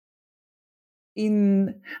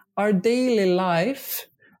in our daily life,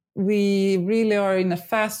 we really are in a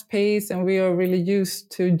fast pace and we are really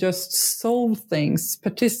used to just solve things,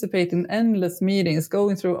 participate in endless meetings,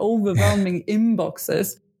 going through overwhelming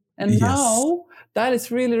inboxes. And now that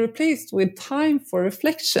is really replaced with time for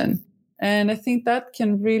reflection. And I think that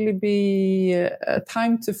can really be a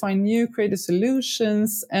time to find new creative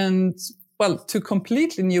solutions and, well, to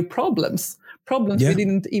completely new problems we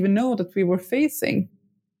didn't even know that we were facing.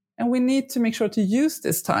 And we need to make sure to use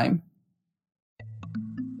this time.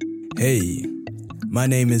 Hey, my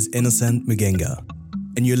name is Innocent Mugenga,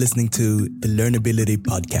 and you're listening to the Learnability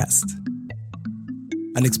Podcast,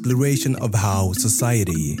 an exploration of how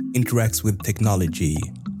society interacts with technology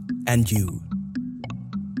and you.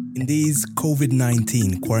 In these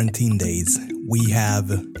COVID-19 quarantine days, we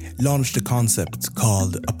have launched a concept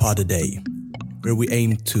called A Pod a Day, where we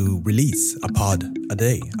aim to release a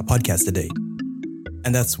podcast a day.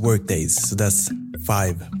 And that's work days, so that's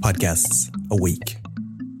 5 podcasts a week.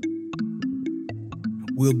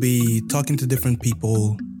 We'll be talking to different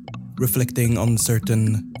people, reflecting on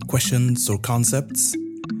certain questions or concepts,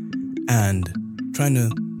 and trying to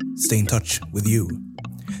stay in touch with you.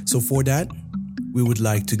 So for that, we would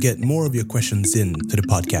like to get more of your questions in to the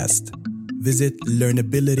podcast. Visit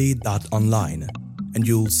learnability.online, and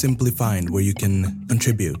you'll simply find where you can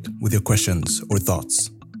contribute with your questions or thoughts.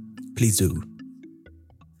 Please do.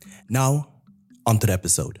 Now, on to the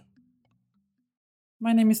episode.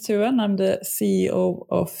 My name is Tua, and I'm the CEO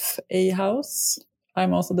of A House.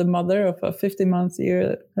 I'm also the mother of a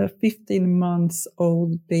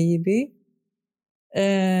 15-month-old baby.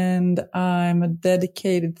 And I'm a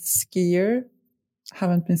dedicated skier.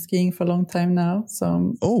 Haven't been skiing for a long time now.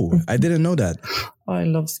 Oh, I didn't know that. I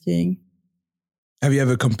love skiing. Have you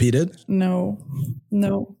ever competed? No,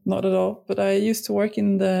 not at all. But I used to work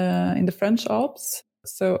in the French Alps.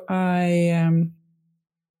 So I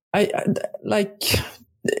like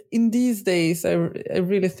in these days, I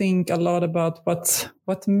really think a lot about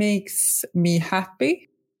what makes me happy.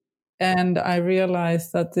 And I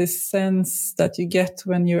realized that this sense that you get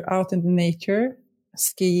when you're out in the nature,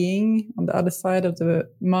 skiing on the other side of the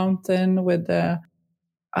mountain with a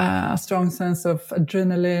strong sense of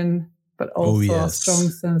adrenaline, but also a strong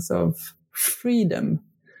sense of freedom.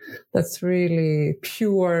 That's really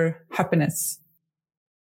pure happiness.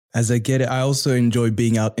 As I get it, I also enjoy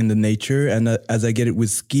being out in the nature. And as I get it with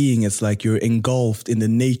skiing, it's like you're engulfed in the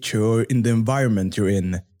nature or in the environment you're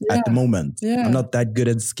in at the moment. Yeah. I'm not that good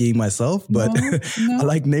at skiing myself, but no. I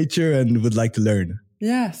like nature and would like to learn.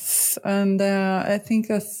 Yes. And I think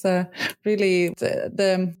that's really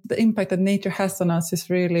the impact that nature has on us is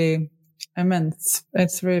really immense.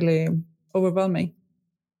 It's really overwhelming.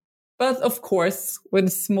 But of course, with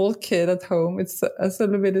a small kid at home, it's a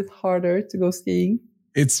little bit harder to go skiing.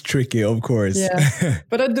 It's tricky, of course. Yeah.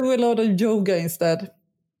 But I do a lot of yoga instead.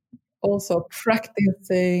 Also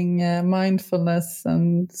practicing mindfulness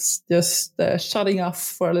and just shutting off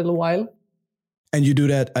for a little while. And you do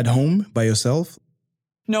that at home by yourself?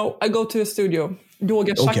 No, I go to a studio.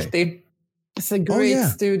 Yoga Shakti. It's a great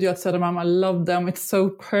studio at Södermalm. I love them. It's so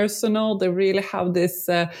personal. They really have this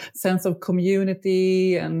sense of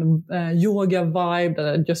community and yoga vibe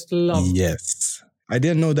that I just love. Yes. I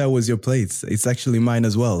didn't know that was your place. It's actually mine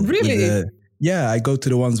as well. Really? I go to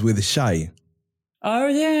the ones with Shai. Oh,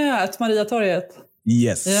 yeah, at Mariatorget.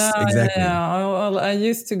 Yes, exactly. Yeah. I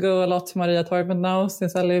used to go a lot to Mariatorget, but now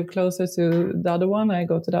since I live closer to the other one, I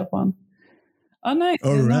go to that one. Oh, nice. I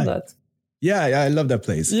didn't know that. Yeah, I love that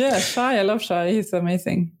place. Yeah, Shai. I love Shai. He's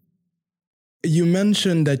amazing. You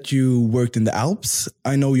mentioned that you worked in the Alps.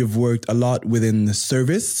 I know you've worked a lot within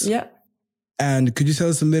service. Yeah. And could you tell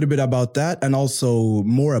us a little bit about that and also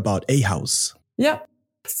more about A House? Yeah.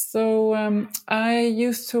 So I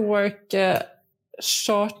used to work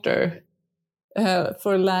charter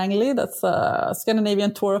for Langley. That's a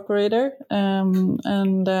Scandinavian tour operator.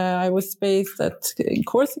 And I was based in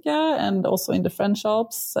Corsica and also in the French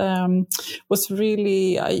Alps. Was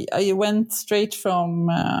really, I went straight from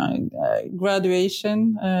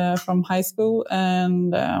graduation from high school,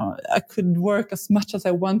 and I could work as much as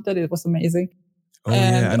I wanted. It was amazing. Oh,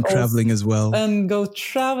 and traveling as well. And go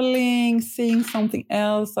traveling, seeing something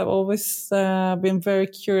else. I've always been very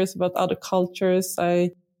curious about other cultures.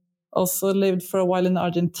 I also lived for a while in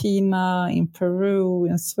Argentina, in Peru,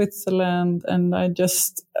 in Switzerland, and I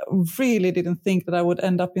just really didn't think that I would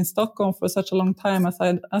end up in Stockholm for such a long time as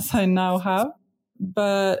I now have.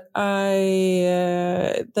 But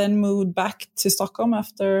I then moved back to Stockholm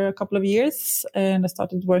after a couple of years, and I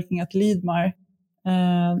started working at Lidmar.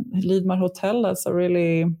 Lidmar Hotel, that's a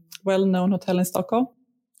really well-known hotel in Stockholm.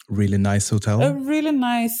 really nice hotel? A really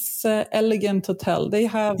nice, elegant hotel. They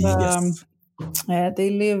have, Yes.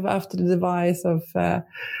 they live after the device of,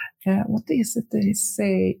 what is it they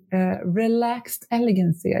say? Relaxed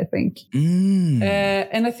elegancy, I think.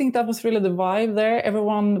 And I think that was really the vibe there.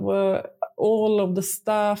 All of the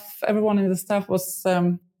staff, everyone in the staff was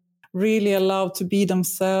really allowed to be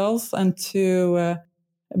themselves and to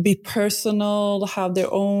be personal, have their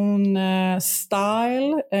own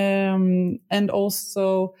style, and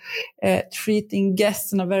also treating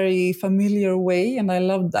guests in a very familiar way. And I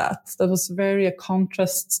loved that. That was very a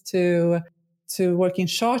contrast to working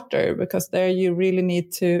charter, because there you really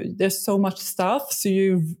need to, there's so much stuff. So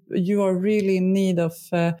you are really in need of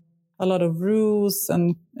a lot of rules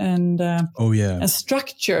and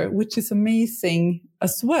structure, which is amazing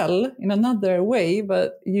as well in another way,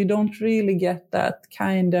 but you don't really get that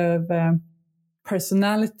kind of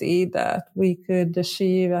personality that we could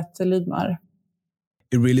achieve at Lydmar.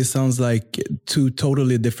 It really sounds like two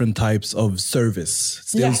totally different types of service.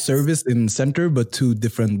 Still service in center, but two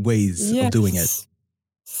different ways of doing it.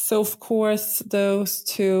 So of course, those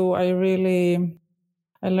two, I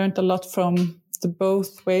learned a lot from the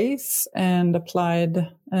both ways and applied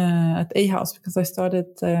at A House, because I started,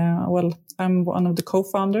 I'm one of the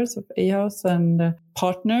co-founders of A House and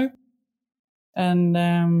partner. And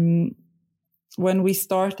when we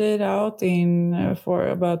started out for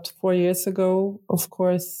about 4 years ago, of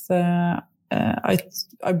course, I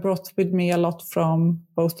brought with me a lot from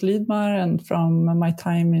both Lydmar and from my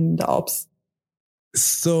time in the ops.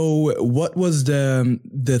 So what was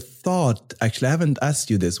the thought? Actually, I haven't asked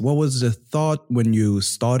you this. What was the thought when you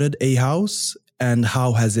started A House, and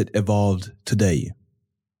how has it evolved today?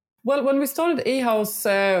 Well, when we started A House,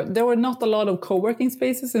 there were not a lot of co-working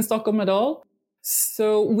spaces in Stockholm at all.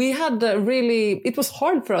 So we had it was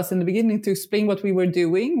hard for us in the beginning to explain what we were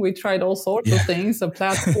doing. We tried all sorts of things, a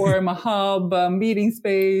platform, a hub, a meeting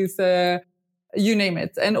space, you name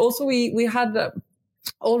it. And also we had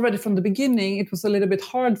already from the beginning, it was a little bit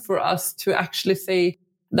hard for us to actually say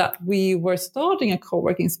that we were starting a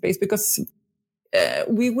co-working space, because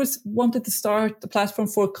we wanted to start a platform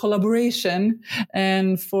for collaboration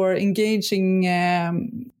and for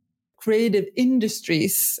engaging creative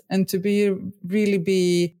industries, and to really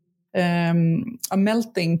be a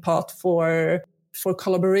melting pot for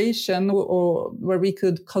collaboration, or where we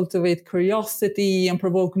could cultivate curiosity and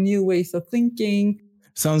provoke new ways of thinking.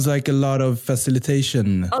 Sounds like a lot of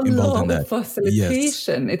facilitation involved in that. A lot of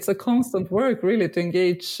facilitation. Yes. It's a constant work, really, to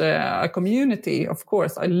engage a community. Of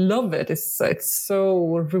course, I love it. It's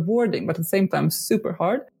so rewarding, but at the same time, super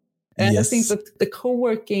hard. And I think that the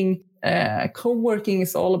co-working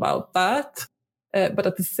is all about that. But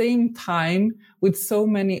at the same time, with so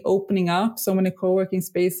many opening up, so many co-working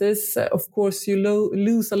spaces, of course, you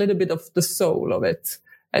lose a little bit of the soul of it,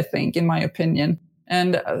 I think, in my opinion.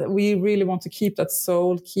 And we really want to keep that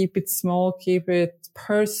soul, keep it small, keep it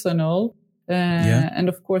personal. And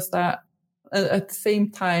of course, that at the same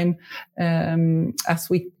time, as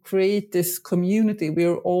we create this community, we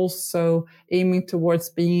are also aiming towards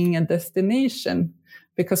being a destination,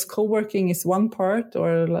 because co-working is one part,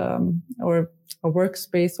 or a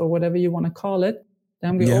workspace, or whatever you want to call it.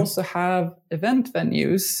 Then we also have event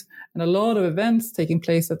venues, and a lot of events taking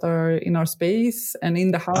place that are in our space and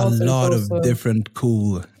in the house. A lot of different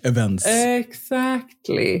cool events.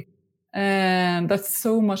 Exactly. And that's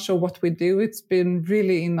so much of what we do. It's been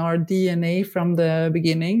really in our DNA from the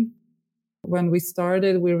beginning. When we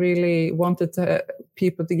started, we really wanted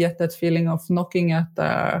people to get that feeling of knocking at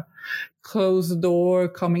the closed door,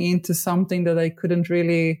 coming into something that they couldn't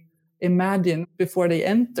really imagine before they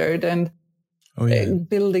entered, and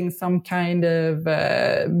building some kind of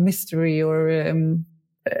mystery, or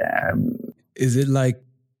is it like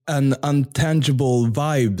an intangible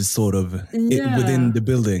vibe sort of within the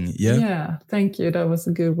building? Yeah, thank you. That was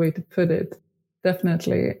a good way to put it.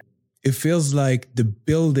 Definitely. It feels like the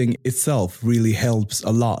building itself really helps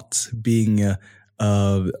a lot, being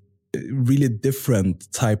a really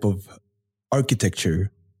different type of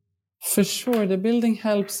architecture. For sure, the building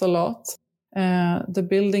helps a lot. The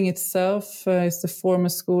building itself is the former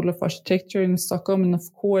School of Architecture in Stockholm. And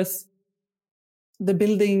of course, the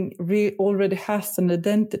building already has an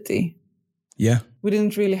identity. Yeah. We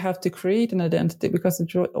didn't really have to create an identity, because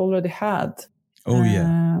it already had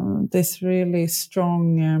this really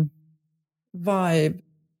strong vibe.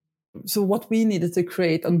 So what we needed to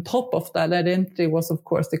create on top of that identity was, of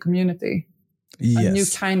course, the community. Yes. A new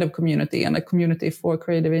kind of community, and a community for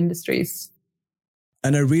creative industries.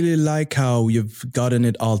 And I really like how you've gotten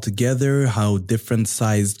it all together, how different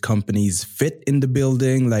sized companies fit in the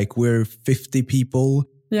building. Like, we're 50 people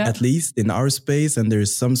at least in our space. And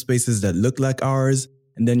there's some spaces that look like ours.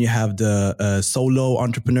 And then you have the solo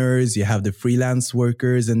entrepreneurs, you have the freelance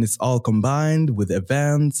workers, and it's all combined with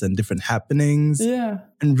events and different happenings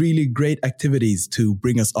and really great activities to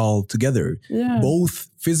bring us all together, both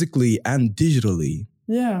physically and digitally.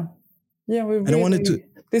 Yeah. And I wanted to...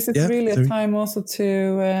 This is really a time also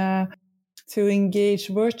to engage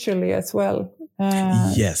virtually as well.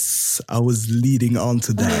 Yes, I was leading on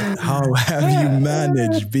to that. How have you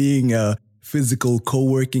managed being a physical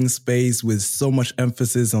co-working space with so much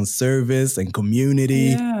emphasis on service and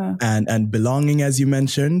community and belonging, as you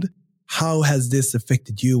mentioned? How has this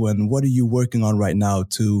affected you, and what are you working on right now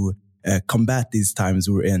to combat these times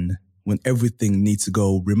we're in when everything needs to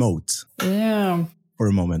go remote? For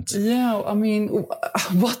a moment. I mean,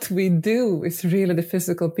 what we do is really the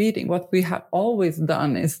physical meeting. What we have always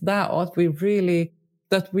done is that what we really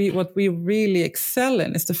excel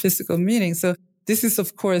in is the physical meeting. So this is,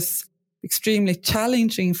 of course, extremely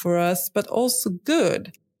challenging for us, but also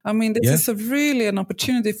good. I mean, this is really an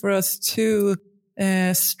opportunity for us to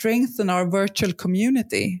strengthen our virtual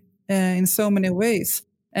community in so many ways.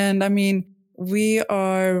 And I mean, we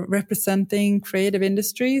are representing creative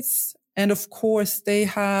industries. And of course, they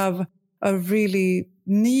have a really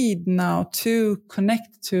need now to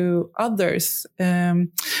connect to others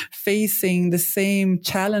facing the same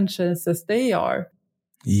challenges as they are.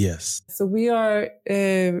 Yes. So we are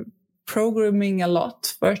programming a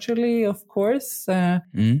lot virtually, of course.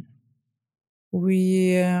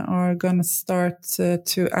 We are going to start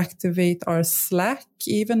to activate our Slack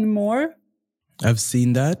even more. I've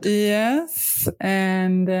seen that. Yes.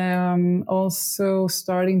 And also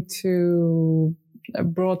starting to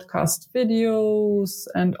broadcast videos,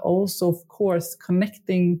 and also, of course,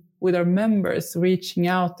 connecting with our members, reaching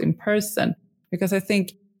out in person. Because I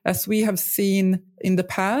think, as we have seen in the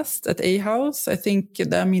past at A House, I think,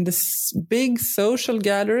 the big social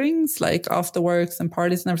gatherings like afterworks and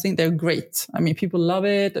parties and everything, they're great. I mean, people love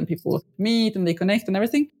it and people meet and they connect and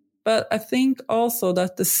everything. But I think also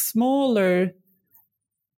that the smaller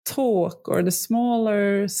talk or the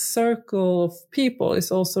smaller circle of people is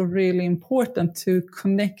also really important to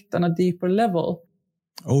connect on a deeper level.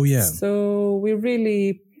 Oh, yeah. So we're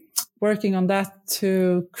really working on that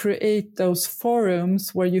to create those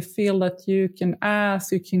forums where you feel that you can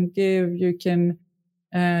ask, you can give, you can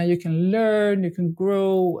learn, you can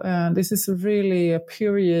grow. This is really a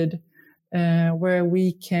period where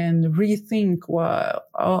we can rethink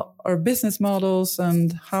our business models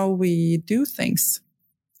and how we do things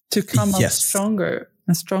to come up stronger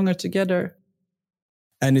and stronger together.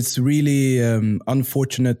 And it's really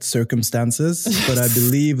unfortunate circumstances, but I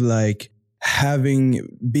believe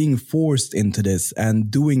being forced into this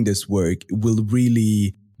and doing this work will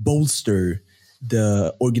really bolster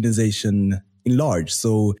the organization in large.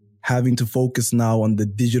 So having to focus now on the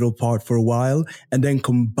digital part for a while and then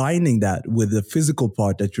combining that with the physical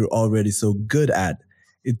part that you're already so good at,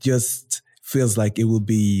 it just feels like it will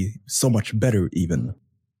be so much better even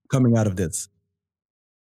coming out of this.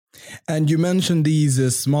 And you mentioned these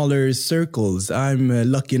smaller circles. I'm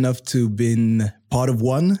lucky enough to have been part of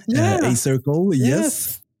one, A Circle.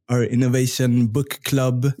 Yes. Our innovation book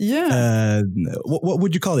club. Yeah. What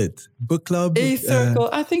would you call it? Book club? A Circle.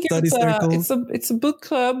 I think it's a book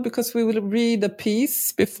club because we will read a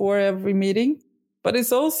piece before every meeting. But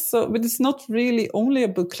it's not really only a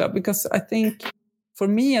book club, because I think, for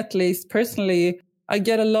me at least personally, I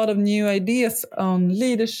get a lot of new ideas on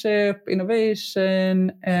leadership,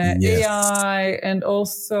 innovation, AI, and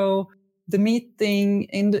also the meeting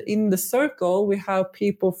in the circle. We have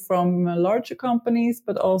people from larger companies,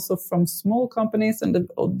 but also from small companies, and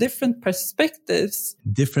different perspectives.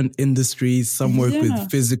 Different industries. Some work with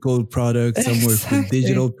physical products, some work with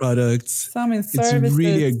digital products. Some in services. It's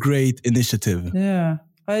really a great initiative. Yeah,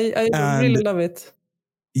 I really love it.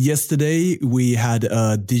 Yesterday, we had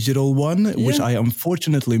a digital one, which I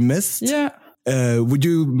unfortunately missed. Yeah. Would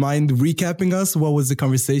you mind recapping us? What was the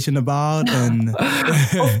conversation about? And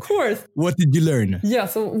of course. What did you learn? Yeah,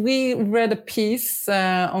 so we read a piece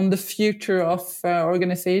on the future of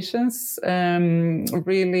organizations,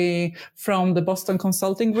 really from the Boston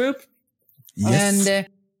Consulting Group. Yes.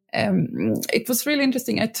 And it was really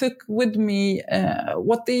interesting. I took with me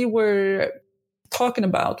what they were talking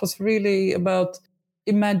about was really about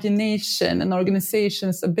imagination and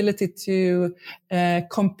organizations' ability to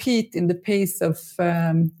compete in the pace of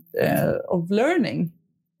learning,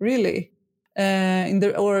 really, in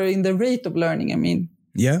the rate of learning. I mean,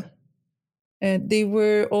 yeah. They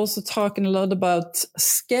were also talking a lot about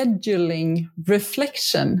scheduling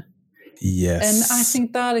reflection. Yes, and I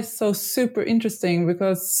think that is so super interesting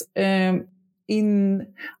because in in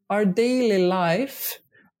our daily life,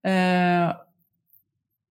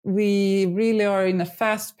 we really are in a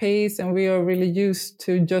fast pace and we are really used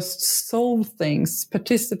to just solve things,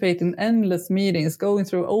 participate in endless meetings, going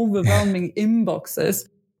through overwhelming inboxes.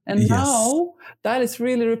 And now that is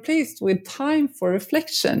really replaced with time for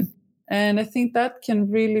reflection. And I think that can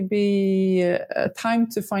really be a time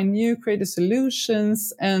to find new creative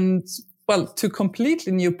solutions and, well, to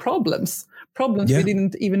completely new problems we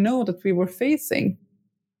didn't even know that we were facing.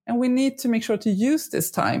 And we need to make sure to use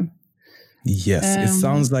this time. Yes, it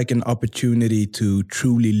sounds like an opportunity to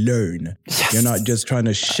truly learn. Yes. You're not just trying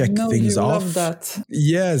to check things off. Love that.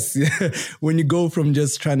 Yes, when you go from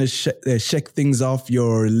just trying to check things off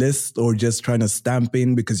your list or just trying to stamp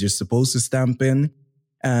in because you're supposed to stamp in.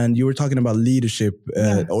 And you were talking about leadership,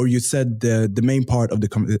 or you said the main part of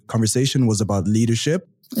the conversation was about leadership.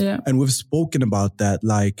 Yeah, and we've spoken about that,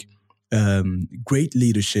 like great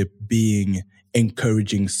leadership being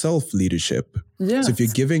encouraging self-leadership. Yes. So if you're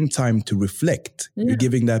giving time to reflect, you're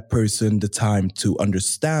giving that person the time to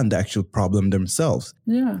understand the actual problem themselves.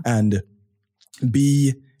 Yeah. And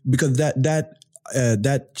because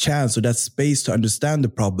that chance or that space to understand the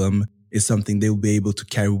problem is something they'll be able to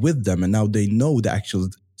carry with them. And now they know the actual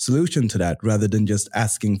solution to that rather than just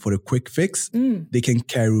asking for a quick fix. They can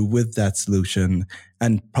carry with that solution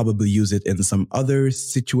and probably use it in some other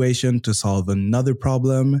situation to solve another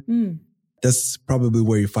problem. That's probably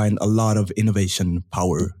where you find a lot of innovation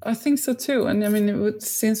power. I think so too. And I mean,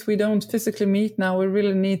 since we don't physically meet now, we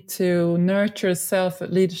really need to nurture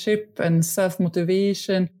self-leadership and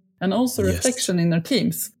self-motivation and also reflection in our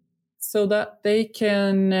teams so that they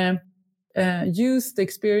can use the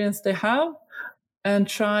experience they have and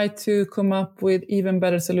try to come up with even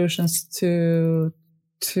better solutions to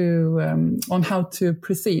on how to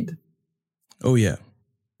proceed. Oh, yeah.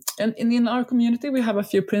 And in our community, we have a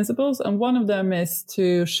few principles, and one of them is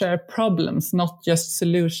to share problems, not just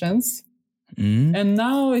solutions. And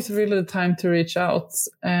now is really the time to reach out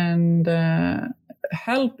and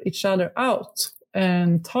help each other out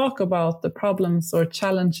and talk about the problems or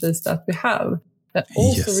challenges that we have. And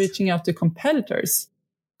also reaching out to competitors,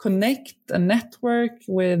 connect and network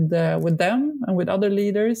with them and with other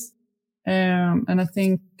leaders. And I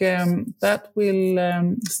think that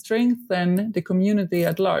will strengthen the community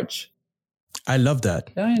at large. I love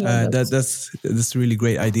that. Yeah, I love that. That's really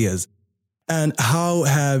great ideas. And how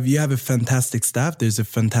you have a fantastic staff. There's a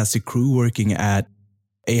fantastic crew working at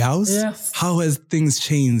A House. Yes. How has things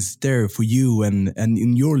changed there for you and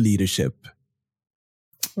in your leadership?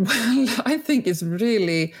 Well, I think it's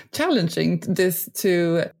really challenging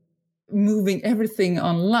to moving everything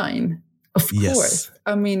online. Of course.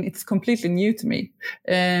 I mean, it's completely new to me.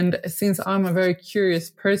 And since I'm a very curious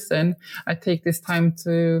person, I take this time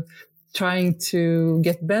to trying to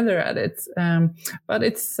get better at it. But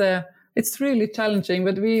it's really challenging,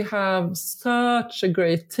 but we have such a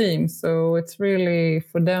great team. So it's really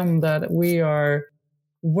for them that we are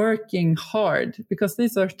working hard because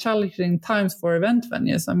these are challenging times for event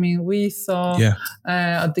venues. I mean, we saw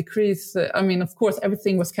a decrease. I mean, of course,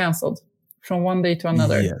 everything was canceled from one day to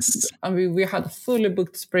another. Yes. I mean, we had a fully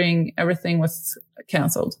booked spring. Everything was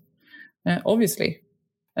canceled, obviously.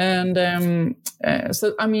 And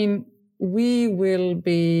so, I mean, we will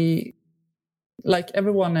be, like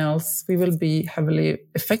everyone else, we will be heavily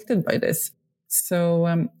affected by this.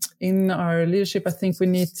 So in our leadership, I think we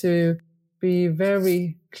need to be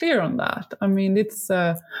very clear on that. I mean, it's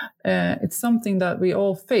something that we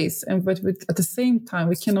all face, but at the same time,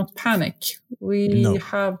 we cannot panic. We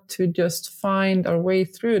have to just find our way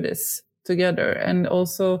through this together. And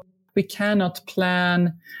also, we cannot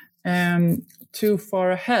plan too far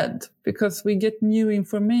ahead because we get new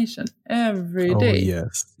information every day. Oh,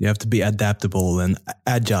 yes. You have to be adaptable and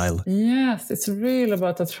agile. Yes, it's really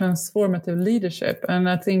about a transformative leadership. And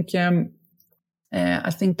I think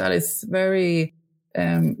that is very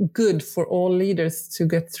good for all leaders to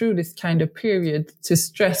get through this kind of period, to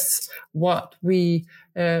stress what we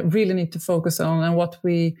really need to focus on and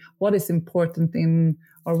what is important in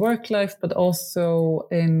our work life, but also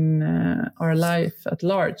in our life at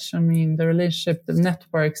large. I mean, the relationship, the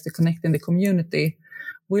networks, the connecting, the community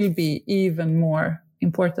will be even more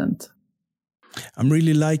important. I'm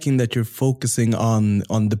really liking that you're focusing on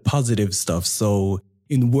the positive stuff. So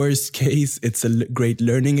in worst case, it's a great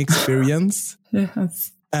learning experience.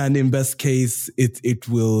 Yes. And in best case, it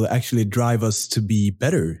will actually drive us to be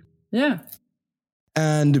better. Yeah.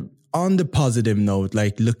 And on the positive note,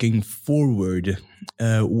 like looking forward,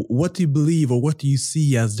 what do you believe or what do you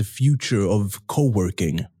see as the future of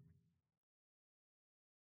co-working?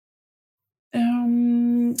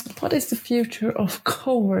 What is the future of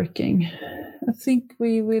co-working? I think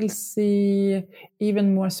we will see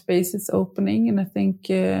even more spaces opening, and I think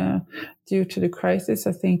due to the crisis,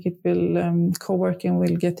 I think it will co-working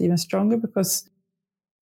will get even stronger, because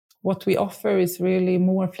what we offer is really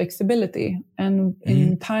more flexibility, and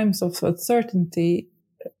in times of uncertainty,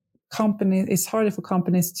 it's harder for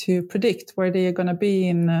companies to predict where they are going to be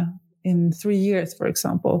in 3 years, for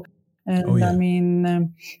example. And I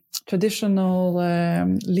mean, traditional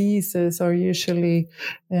leases are usually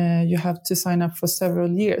you have to sign up for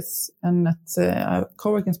several years, and at a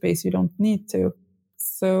co-working space you don't need to.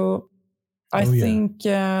 So I think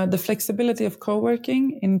the flexibility of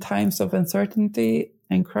co-working in times of uncertainty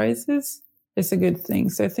and crisis is a good thing.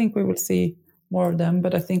 So I think we will see more of them,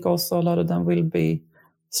 but I think also a lot of them will be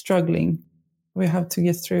struggling. We have to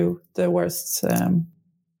get through the worst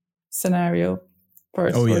scenario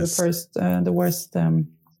first, the worst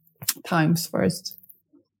times first.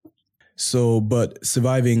 So, but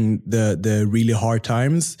surviving the really hard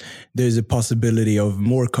times, there's a possibility of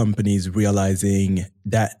more companies realizing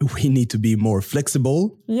that we need to be more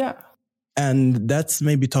flexible. Yeah. And that's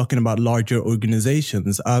maybe talking about larger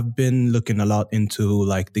organizations. I've been looking a lot into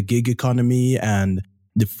like the gig economy and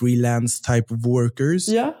the freelance type of workers.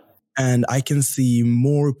 Yeah. And I can see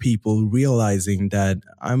more people realizing that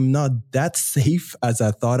I'm not that safe as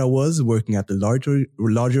I thought I was working at the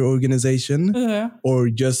larger organization. Yeah. Or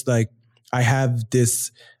just like I have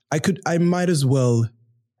this, I might as well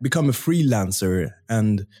become a freelancer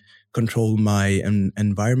and control my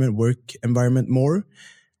work environment more.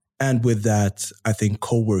 And with that, I think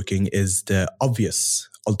co-working is the obvious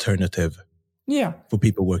alternative. Yeah. For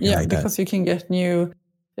people working like that. Yeah, because you can get you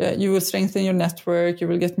will strengthen your network, you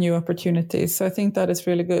will get new opportunities. So I think that is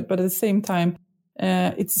really good. But at the same time,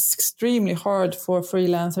 it's extremely hard for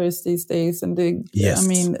freelancers these days. And I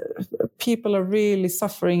mean, people are really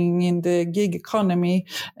suffering in the gig economy.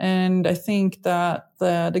 And I think that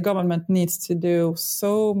the government needs to do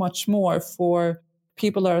so much more for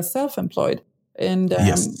people that are self-employed. And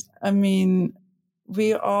I mean,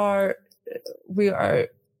 we are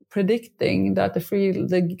predicting that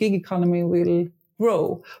the gig economy will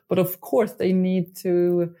grow, but of course they need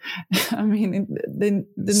to. I mean, they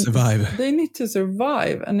survive. They need to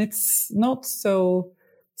survive, and it's not so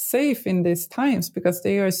safe in these times because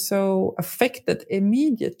they are so affected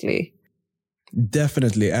immediately.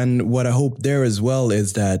 Definitely, and what I hope there as well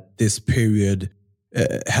is that this period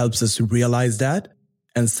helps us realize that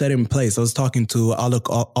and set in place. I was talking to Alok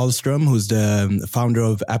Ahlström, who's the founder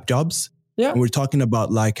of AppJobs. Yeah. And we're talking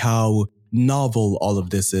about like how novel all of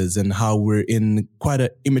this is and how we're in quite an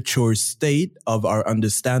immature state of our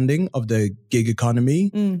understanding of the gig economy.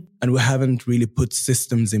 And we haven't really put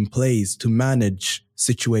systems in place to manage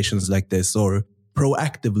situations like this or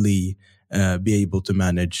proactively be able to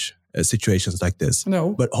manage situations like this.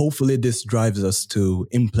 No. But hopefully this drives us to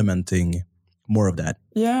implementing more of that.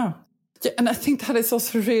 Yeah. And I think that is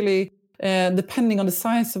also really depending on the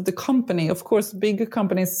size of the company. Of course, bigger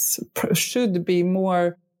companies should be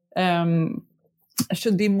more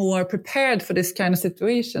prepared for this kind of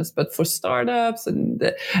situations. But for startups and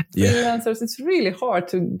freelancers, it's really hard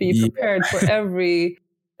to be prepared for every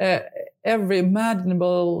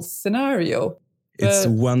imaginable scenario. It's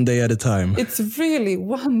one day at a time. It's really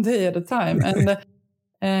one day at a time. And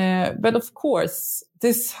but of course,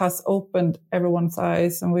 this has opened everyone's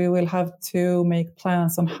eyes, and we will have to make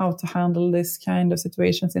plans on how to handle this kind of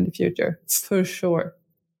situations in the future, for sure.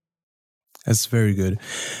 That's very good.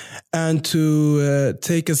 And to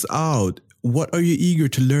take us out, what are you eager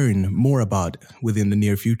to learn more about within the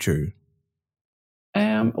near future?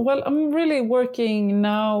 Well, I'm really working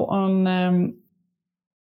now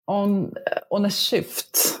on a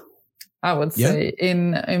shift, I would say,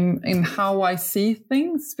 in how I see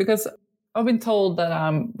things, because I've been told that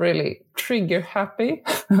I'm really trigger happy.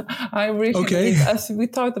 I really, as we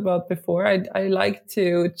talked about before, I like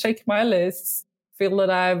to check my lists, feel that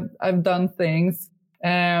I've done things,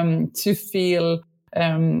 to feel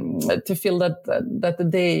that the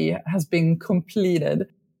day has been completed.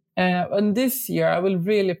 And this year, I will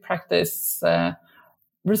really practice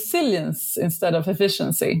resilience instead of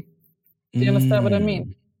efficiency. Do you understand what I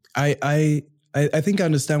mean? I think I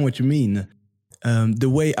understand what you mean. The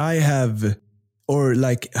way I have, or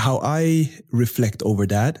like how I reflect over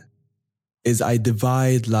that, is I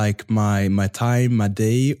divide like my time, my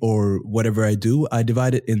day, or whatever I do, I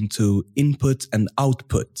divide it into input and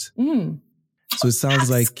output. So it sounds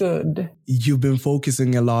like good. You've been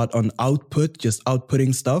focusing a lot on output, just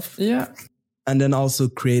outputting stuff. Yeah. And then also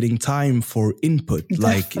creating time for input,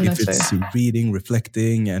 like if it's reading,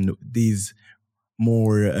 reflecting, and these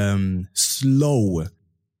more slow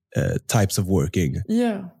types of working.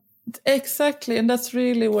 Yeah, exactly. And that's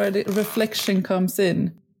really where the reflection comes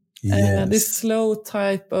in. Yes. This slow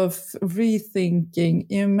type of rethinking,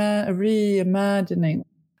 reimagining.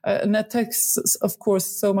 And that takes, of course,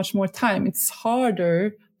 so much more time. It's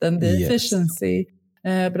harder than the efficiency.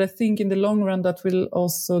 But I think in the long run, that will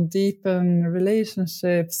also deepen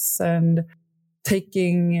relationships and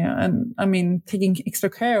taking extra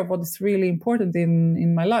care of what is really important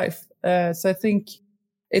in my life. So I think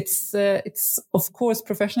it's of course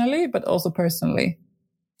professionally, but also personally.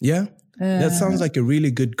 Yeah. That sounds like a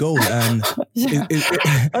really good goal, and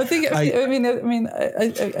I think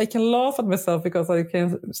I can laugh at myself because I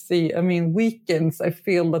can see. I mean, weekends I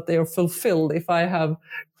feel that they are fulfilled if I have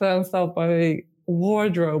cleansed out my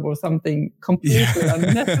wardrobe or something completely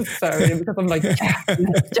unnecessary because I'm like,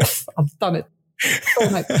 yes, I've done it. So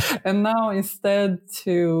nice. And now instead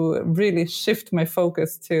to really shift my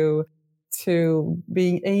focus to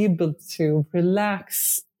being able to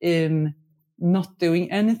relax in not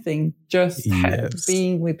doing anything, just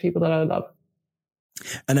being with people that I love.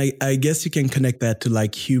 And I guess you can connect that to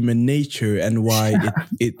like human nature and why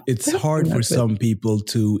it's hard for some people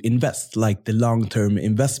to invest, like the long-term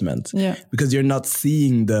investment. Yeah. Because you're not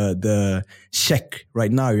seeing the check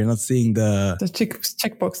right now. You're not seeing the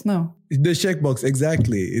checkbox now. The checkbox,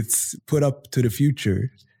 exactly. It's put up to the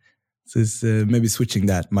future. So it's maybe switching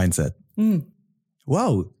that mindset.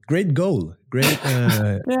 Wow, great goal. Great. Thanks.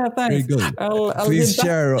 Great goal. I'll get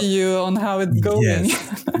back to you on how it's going.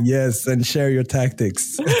 Yes, and share your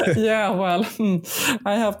tactics. Yeah, well,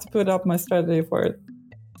 I have to put up my strategy for it.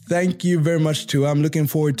 Thank you very much, too. I'm looking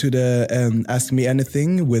forward to the Ask Me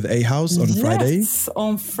Anything with A House on Friday. Yes,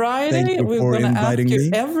 on Friday we're going to ask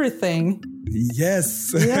you everything.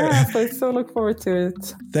 Yes. Yeah, so I so look forward to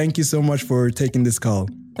it. Thank you so much for taking this call.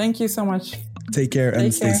 Thank you so much. Take care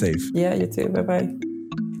and stay safe. Yeah, you too. Bye-bye.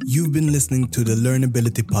 You've been listening to the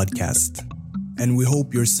Learnability Podcast, and we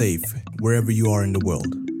hope you're safe wherever you are in the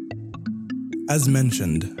world. As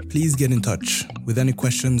mentioned, please get in touch with any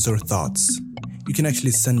questions or thoughts. You can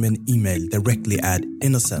actually send me an email directly at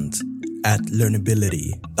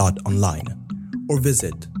innocent@learnability.online or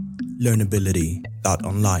visit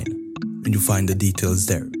learnability.online and you'll find the details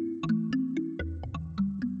there.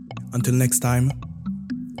 Until next time,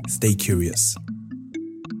 stay curious.